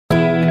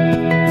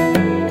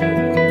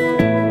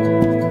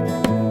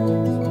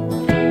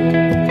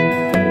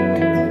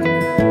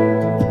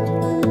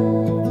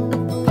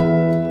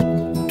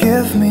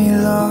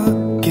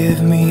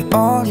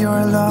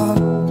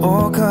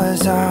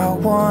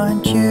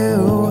you.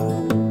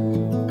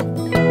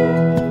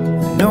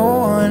 No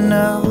one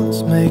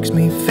else makes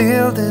me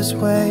feel this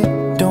way.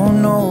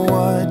 Don't know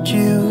what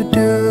you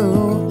do.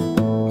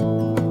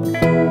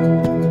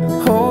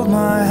 Hold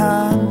my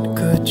hand,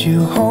 could you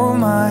hold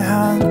my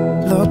hand?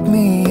 Look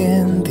me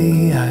in the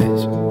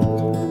eyes.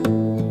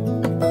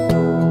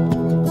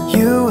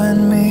 You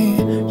and me,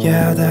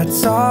 yeah,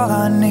 that's all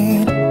I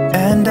need.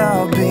 And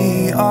I'll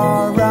be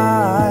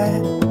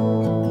alright.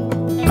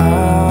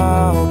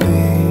 I'll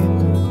be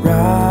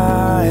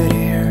right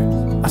here.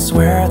 I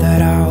swear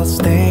that I'll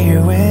stay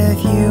here with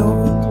you.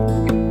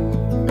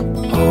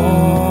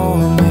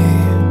 Hold me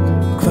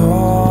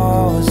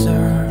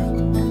closer.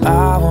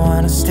 I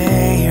wanna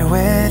stay here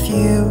with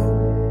you.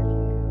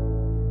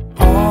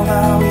 All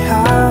that we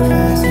have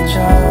is each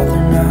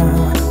other now.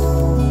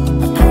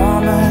 I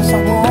promise I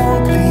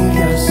won't leave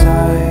your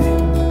side.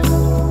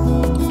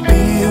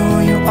 Be who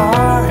you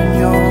are and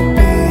you'll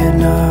be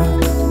enough.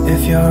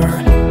 If you're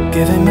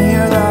giving me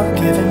your love,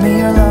 giving me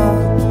your love.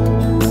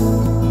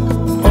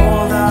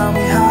 All that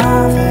we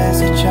have is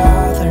each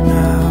other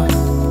now.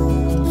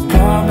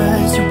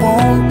 Promise you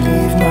won't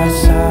leave my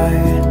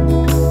side.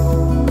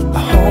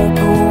 I hope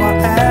who I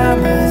am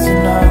is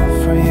enough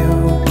for you.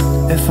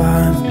 If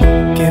I'm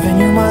giving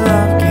you my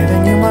love,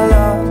 giving you my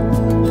love,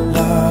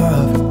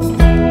 love.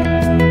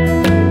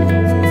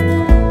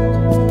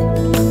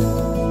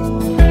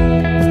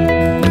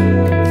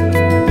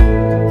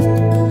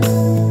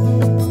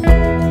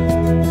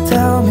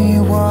 Tell me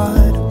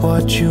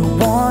what you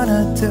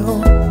wanna do.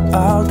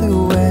 I'll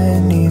do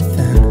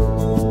anything,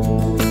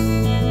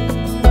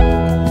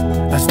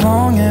 as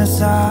long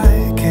as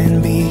I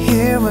can be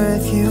here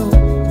with you.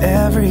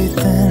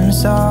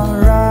 Everything's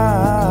alright.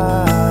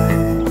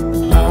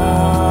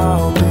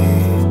 I'll be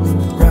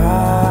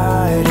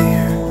right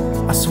here.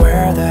 I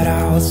swear that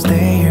I'll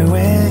stay here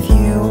with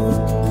you.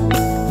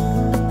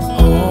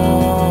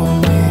 Hold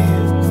me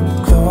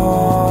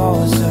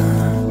closer.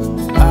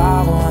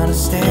 I wanna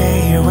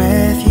stay here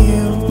with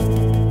you.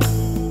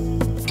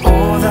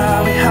 All that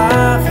we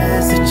have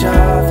is each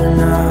other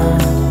now.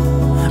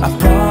 I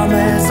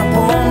promise I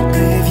won't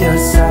leave your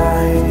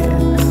side.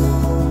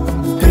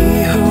 Be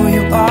who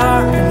you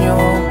are and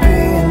you'll be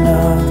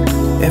enough.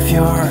 If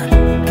you're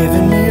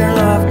giving me your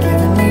love,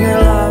 giving me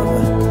your love.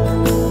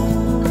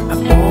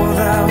 All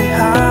that we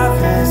have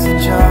is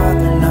each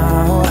other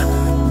now.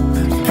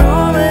 I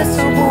promise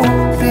I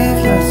won't leave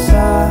your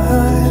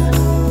side.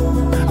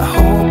 I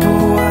hope who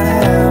I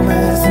am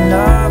is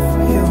enough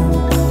for you.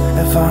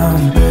 If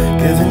I'm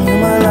giving you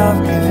my love,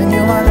 giving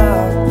you my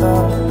love,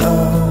 love,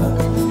 love.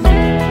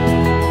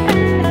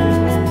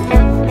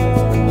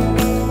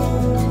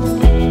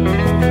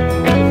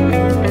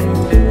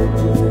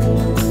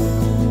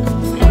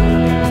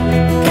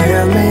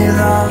 Give me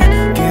love,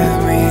 give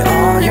me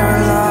all your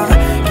love,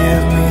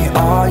 give me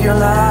all your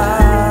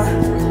love.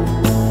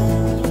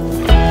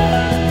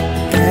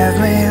 Give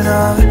me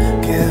love,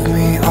 give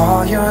me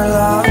all your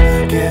love,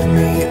 give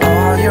me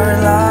all your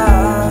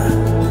love.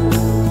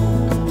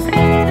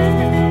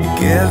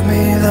 Give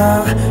me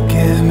love,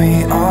 give me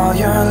all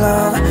your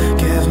love,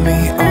 give me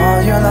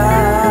all your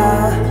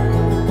love.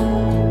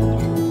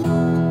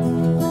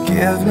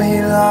 Give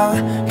me love,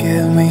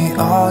 give me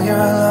all your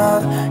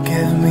love,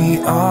 give me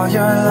all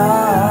your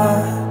love.